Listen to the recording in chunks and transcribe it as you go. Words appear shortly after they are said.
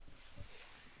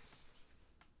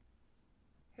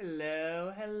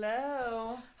Hello,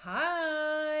 hello.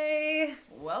 Hi.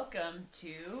 Welcome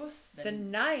to The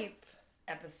 9th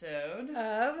episode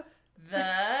of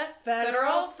the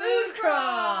Federal Food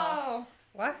Crawl.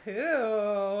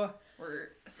 Wahoo. We're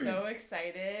so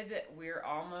excited. We're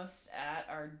almost at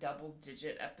our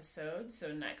double-digit episode.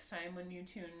 So next time when you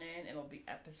tune in, it'll be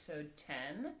episode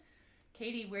 10.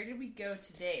 Katie, where did we go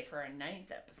today for our 9th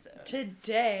episode?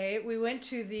 Today we went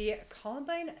to the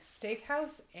Columbine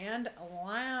Steakhouse and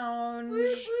Lounge.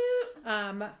 Whoop,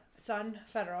 whoop. It's on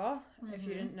Federal, if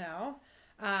you didn't know.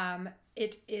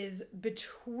 It is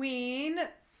between...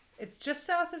 It's just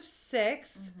south of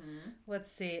 6th.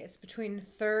 Let's see. It's between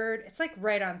 3rd. It's like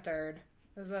right on 3rd.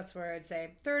 That's where I'd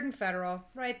say 3rd and Federal,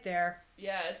 right there.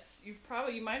 Yeah,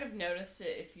 you might have noticed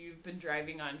it if you've been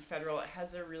driving on Federal. It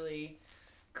has a really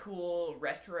cool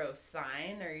retro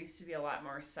sign. There used to be a lot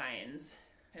more signs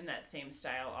in that same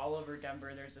style all over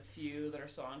Denver. There's a few that are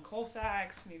still on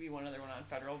Colfax, maybe one other one on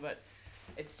Federal, but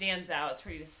it stands out. It's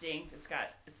pretty distinct.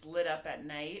 It's lit up at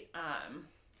night.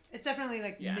 It's definitely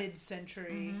like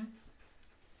mid-century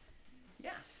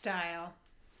style.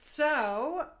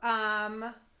 So,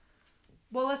 well,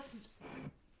 let's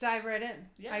dive right in.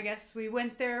 Yeah. I guess we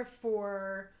went there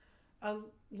for a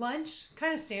lunch,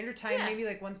 kind of standard time, maybe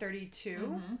like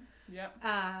 1:32. Yep.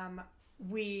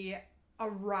 We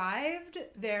arrived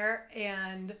there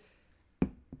and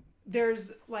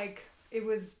there's like, it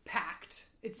was packed.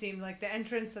 It seemed like the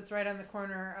entrance that's right on the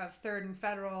corner of 3rd and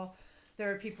Federal. There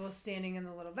were people standing in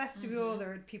the little vestibule. There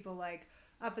were people like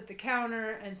up at the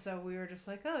counter. And so we were just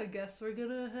like, oh, I guess we're going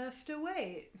to have to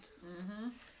wait.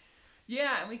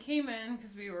 Yeah, and we came in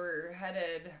because we were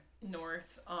headed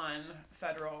north on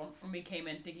Federal. And we came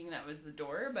in thinking that was the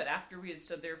door. But after we had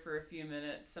stood there for a few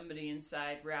minutes, somebody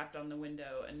inside rapped on the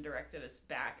window and directed us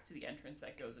back to the entrance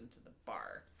that goes into the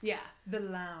bar. Yeah, the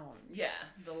lounge. Yeah,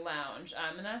 the lounge.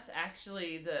 And that's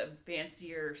actually the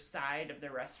fancier side of the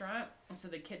restaurant. So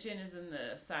the kitchen is in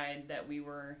the side that we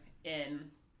were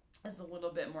in. It's a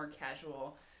little bit more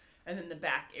casual. And then the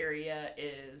back area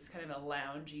is kind of a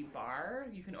loungy bar.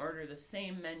 You can order the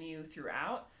same menu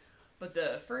throughout. But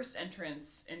the first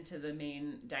entrance into the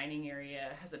main dining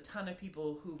area has a ton of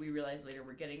people who we realized later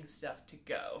were getting stuff to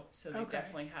go. So they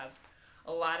definitely have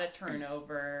a lot of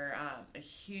turnover, a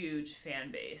huge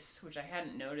fan base, which I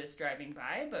hadn't noticed driving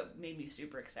by, but made me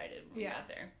super excited when we got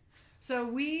there. So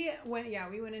we went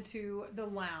into the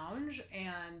lounge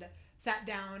and sat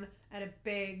down at a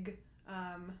big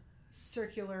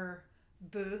circular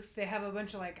booth. They have a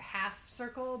bunch of like half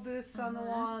circle booths on the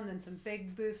wall and then some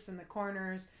big booths in the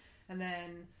corners and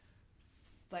then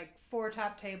like 4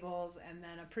 top tables and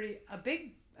then a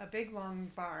big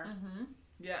long bar.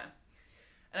 Yeah.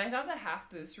 And I thought the half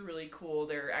booths were really cool.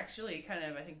 They're actually kind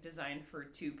of, I think, designed for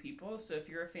 2 people. So if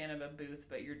you're a fan of a booth,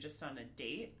 but you're just on a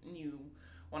date and you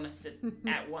want to sit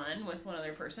at one with one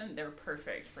other person, they're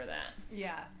perfect for that.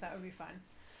 Yeah, that would be fun.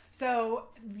 So,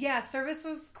 yeah, service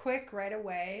was quick right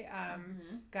away.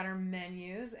 Got our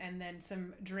menus and then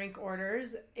some drink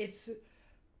orders. It's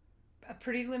a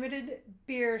pretty limited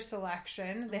beer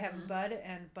selection. They have Bud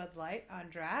and Bud Light on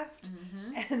draft.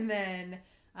 And then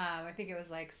I think it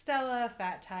was like Stella,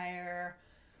 Fat Tire,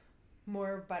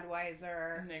 more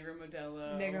Budweiser, Negro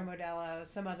Modelo,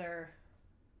 some other,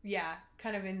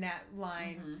 kind of in that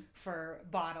line for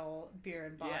beer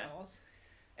and bottles.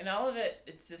 And all of it,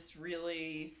 it's just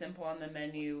really simple on the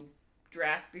menu.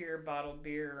 Draft beer, bottled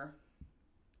beer,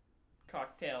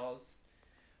 cocktails,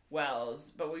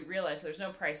 wells. But we realized there's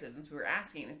no prices, and so we were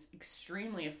asking. It's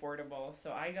extremely affordable.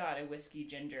 So I got a whiskey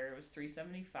ginger. It was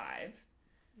 $3.75.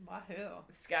 Wahoo.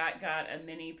 Scott got a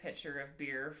mini pitcher of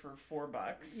beer for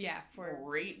 $4. Yeah,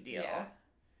 great deal. Yeah.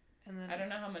 And then I don't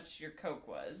know how much your Coke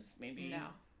was. Maybe no.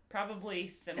 Probably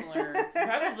similar,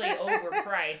 probably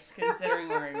overpriced considering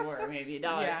where we were, maybe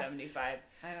 $1.75.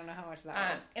 I don't know how much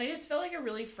that was. And it just felt like a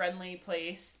really friendly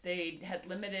place. They had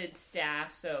limited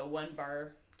staff, so 1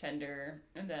 bartender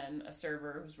and then a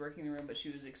server who was working the room, but she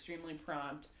was extremely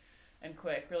prompt and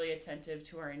quick, really attentive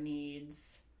to our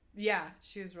needs. Yeah,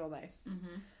 she was real nice.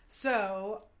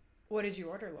 So, what did you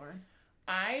order, Lauren?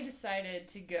 I decided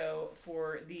to go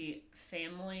for the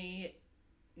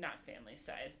not family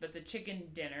size, but the chicken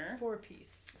dinner.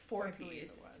 4-piece.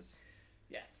 4-piece. It was.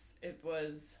 Yes, it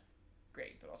was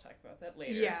great, but I'll talk about that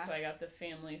later. Yeah. So I got the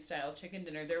family style chicken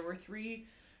dinner. There were 3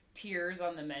 tiers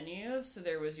on the menu. So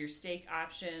there was your steak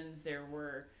options. There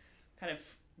were kind of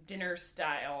dinner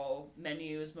style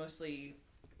menus, mostly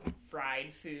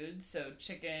fried foods. So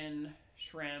chicken,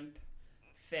 shrimp,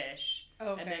 fish,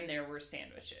 and then there were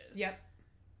sandwiches. Yep.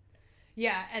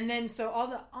 Yeah, and then so all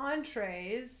the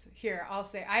entrees, here, I'll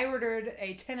say, I ordered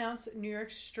a 10-ounce New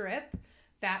York strip.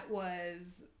 that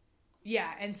was,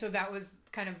 yeah. And so that was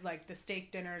kind of like the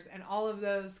steak dinners. And all of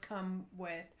those come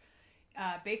with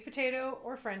baked potato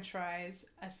or French fries,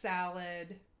 a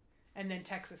salad, and then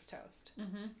Texas toast.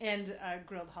 Mm-hmm. And a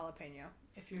grilled jalapeno,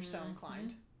 if you're so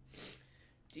inclined.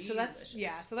 Delicious.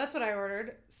 So that's what I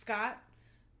ordered. Scott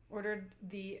ordered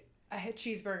a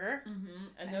cheeseburger. Mm-hmm.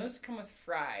 And those come with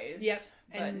fries. Yep.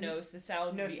 But and the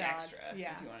salad would be salad. extra if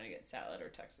you wanted to get salad or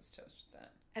Texas toast with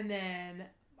that. And then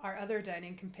our other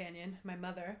dining companion, my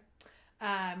mother,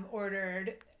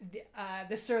 ordered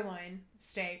the sirloin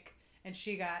steak, and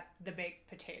she got the baked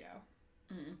potato.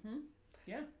 Mm-hmm.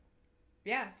 Yeah.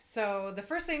 Yeah. So the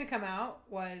first thing to come out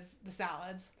was the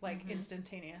salads, like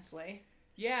instantaneously.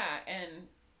 Yeah, and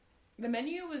the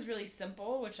menu was really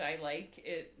simple, which I like.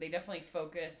 They definitely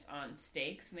focus on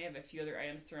steaks, and they have a few other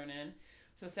items thrown in.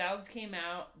 So salads came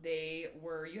out.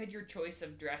 You had your choice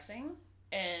of dressing,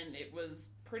 and it was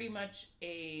pretty much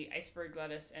a iceberg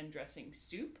lettuce and dressing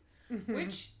soup,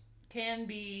 which can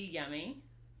be yummy.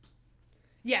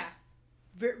 Yeah,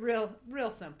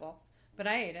 real simple. But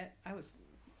I ate it. I was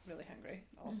really hungry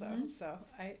also, so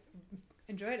I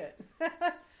enjoyed it.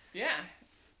 Yeah.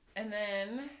 And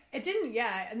then... It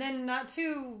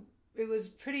was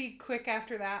pretty quick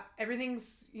after that.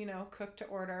 Everything's, cooked to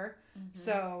order. Mm-hmm.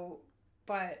 So,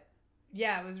 but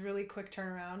yeah, it was really quick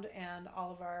turnaround, and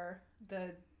all of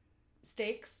the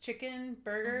steaks, chicken,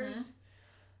 burgers,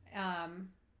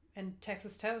 and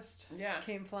Texas toast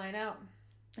came flying out.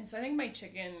 And so I think my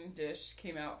chicken dish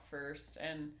came out first,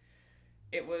 and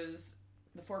it was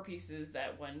the 4 pieces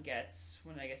that one gets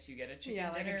when I guess you get a chicken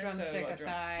dinner. Like a drumstick, a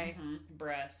thigh,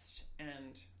 breast,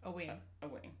 and a wing.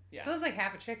 Yeah. So it was like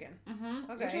half a chicken. Mm-hmm.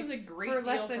 Okay. Which was a great for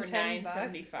deal less than for $10.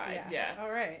 $9.75. Yeah.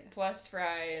 All right. Plus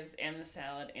fries and the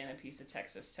salad and a piece of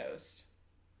Texas toast.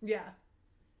 Yeah.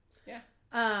 Yeah.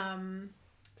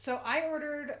 So I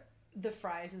ordered the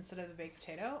fries instead of the baked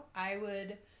potato. I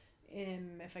would,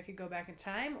 if I could go back in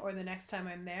time, or the next time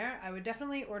I'm there, I would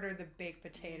definitely order the baked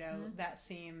potato. That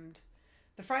seemed...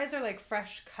 The fries are like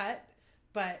fresh cut,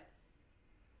 but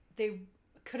they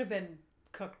could have been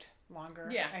cooked longer.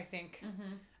 Yeah, I think.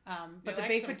 Mm-hmm. But the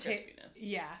baked potato,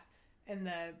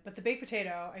 but the baked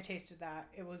potato, I tasted that.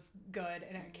 It was good,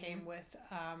 and it came with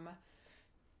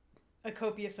a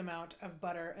copious amount of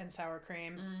butter and sour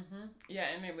cream. Mm-hmm. Yeah,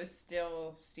 and it was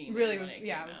still steaming. Really, it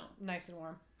was nice and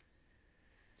warm.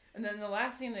 And then the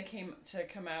last thing that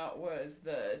come out was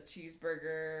the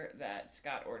cheeseburger that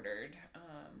Scott ordered,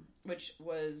 which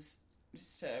was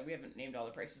we haven't named all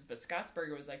the prices, but Scott's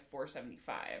burger was like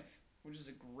 $4.75, which is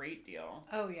a great deal.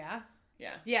 Oh yeah,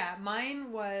 yeah, yeah.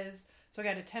 Mine was I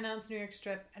got a 10-ounce New York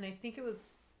strip, and I think it was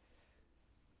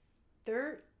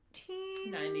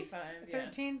 $13.95.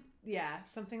 13, yeah,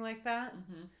 something like that.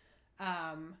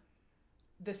 Mm-hmm.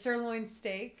 The sirloin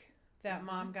steak that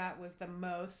Mom got was the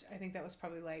most. I think that was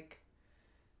probably like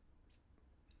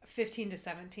 15 to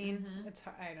 17. Mm-hmm.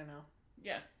 I don't know.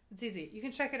 Yeah. It's easy. You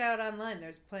can check it out online.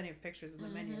 There's plenty of pictures in the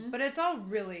menu. But it's all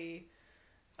really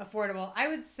affordable, I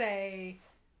would say.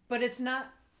 But it's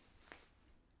not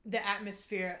the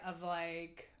atmosphere of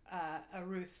like a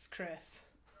Ruth's Chris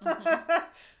type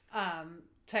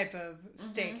of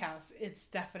steakhouse. It's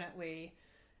definitely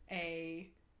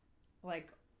a like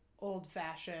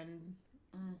old-fashioned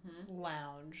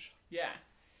lounge. Yeah.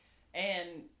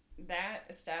 And that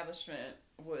establishment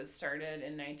was started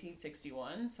in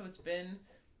 1961, so it's been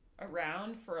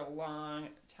around for a long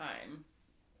time.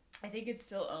 I think it's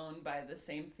still owned by the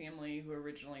same family who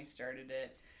originally started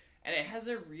it, and it has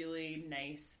a really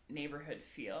nice neighborhood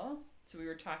feel. So we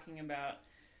were talking about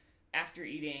after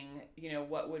eating,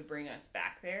 what would bring us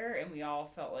back there, and we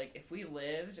all felt like if we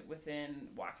lived within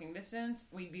walking distance,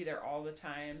 we'd be there all the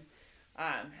time.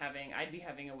 I'd be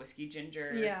having a whiskey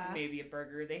ginger, maybe a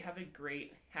burger. They have a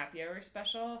great happy hour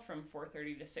special from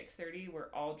 4:30 to 6:30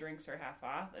 where all drinks are half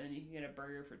off, and then you can get a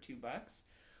burger for $2.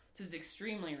 So it's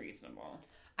extremely reasonable.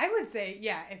 I would say,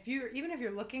 yeah, if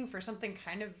you're looking for something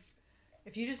kind of,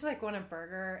 if you just like want a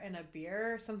burger and a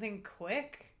beer, something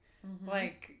quick,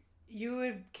 like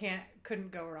you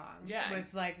couldn't go wrong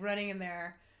with like running in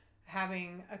there,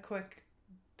 having a quick,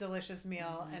 delicious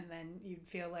meal, and then you'd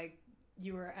feel like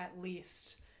you were at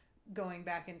least going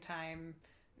back in time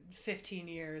 15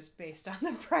 years based on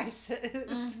the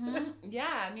prices.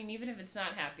 Yeah, I mean, even if it's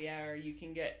not happy hour, you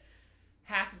can get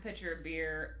half a pitcher of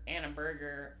beer and a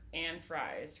burger and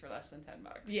fries for less than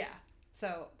 $10. Yeah.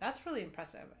 So that's really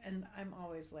impressive. And I'm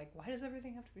always like, why does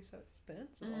everything have to be so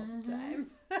expensive all the time?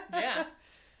 Yeah.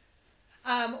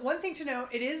 One thing to note,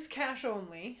 it is cash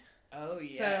only. Oh,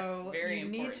 yes. So very you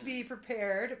important. Need to be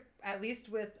prepared, at least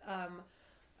with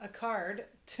a card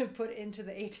to put into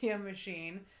the ATM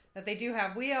machine that they do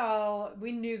have. We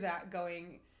knew that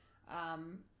going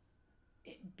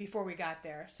before we got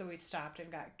there, so we stopped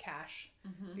and got cash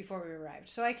before we arrived.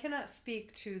 So I cannot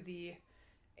speak to the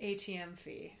ATM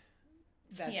fee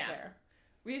that's there.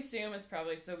 We assume it's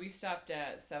probably, so we stopped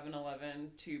at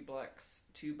 7-Eleven, two blocks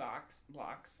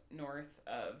north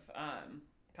of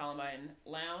Columbine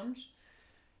Lounge,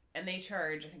 and they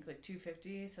charge, I think, like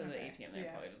 $2.50, so the ATM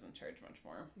there probably doesn't charge much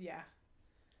more. Yeah.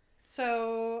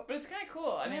 So... But it's kind of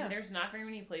cool. I mean, there's not very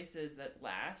many places that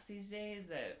last these days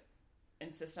that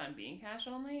insist on being cash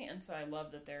only, and so I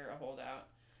love that they're a holdout.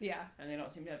 Yeah. And they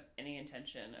don't seem to have any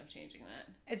intention of changing that.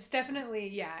 It's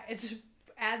definitely, it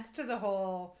adds to the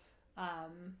whole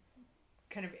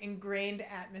kind of ingrained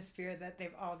atmosphere that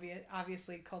they've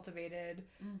obviously cultivated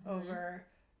over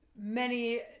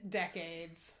many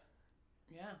decades.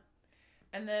 Yeah.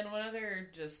 And then one other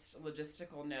just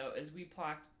logistical note is we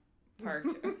parked. How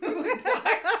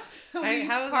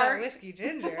was that whiskey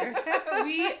ginger?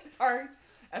 We parked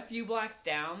a few blocks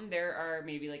down. There are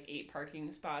maybe like 8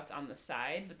 parking spots on the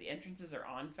side, but the entrances are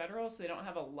on Federal, so they don't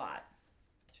have a lot.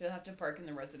 So you'll have to park in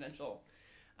the residential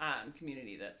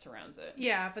community that surrounds it.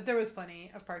 Yeah, but there was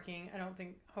plenty of parking. I don't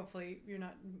think, hopefully, you're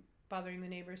not bothering the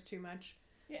neighbors too much.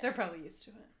 Yeah. They're probably used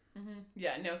to it. Mm-hmm.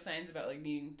 Yeah, no signs about like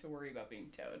needing to worry about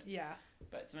being towed. Yeah.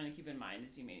 But something to keep in mind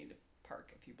is you may need to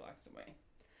park a few blocks away.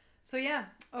 So yeah,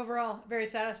 overall, very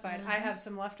satisfied. I have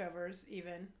some leftovers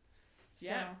even. So.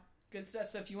 Yeah, good stuff.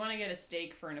 So if you want to get a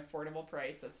steak for an affordable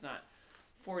price that's not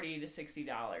 $40 to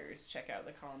 $60, check out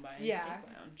the Columbine Steak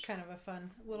Lounge. Kind of a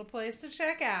fun little place to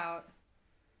check out.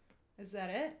 Is that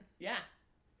it? Yeah.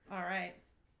 All right.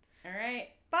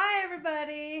 Bye,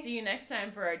 everybody. See you next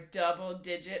time for our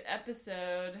double-digit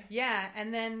episode. Yeah,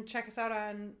 and then check us out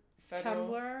on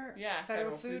Tumblr. Yeah,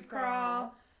 Federal Food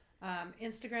Crawl.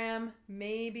 Instagram,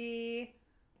 maybe.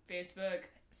 Facebook,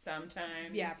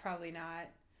 sometimes. Yeah, probably not.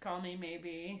 Call me,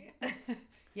 maybe.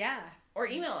 Yeah. Or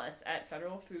email us at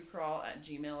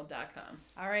federalfoodcrawl@gmail.com.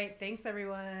 All right. Thanks,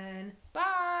 everyone. Bye.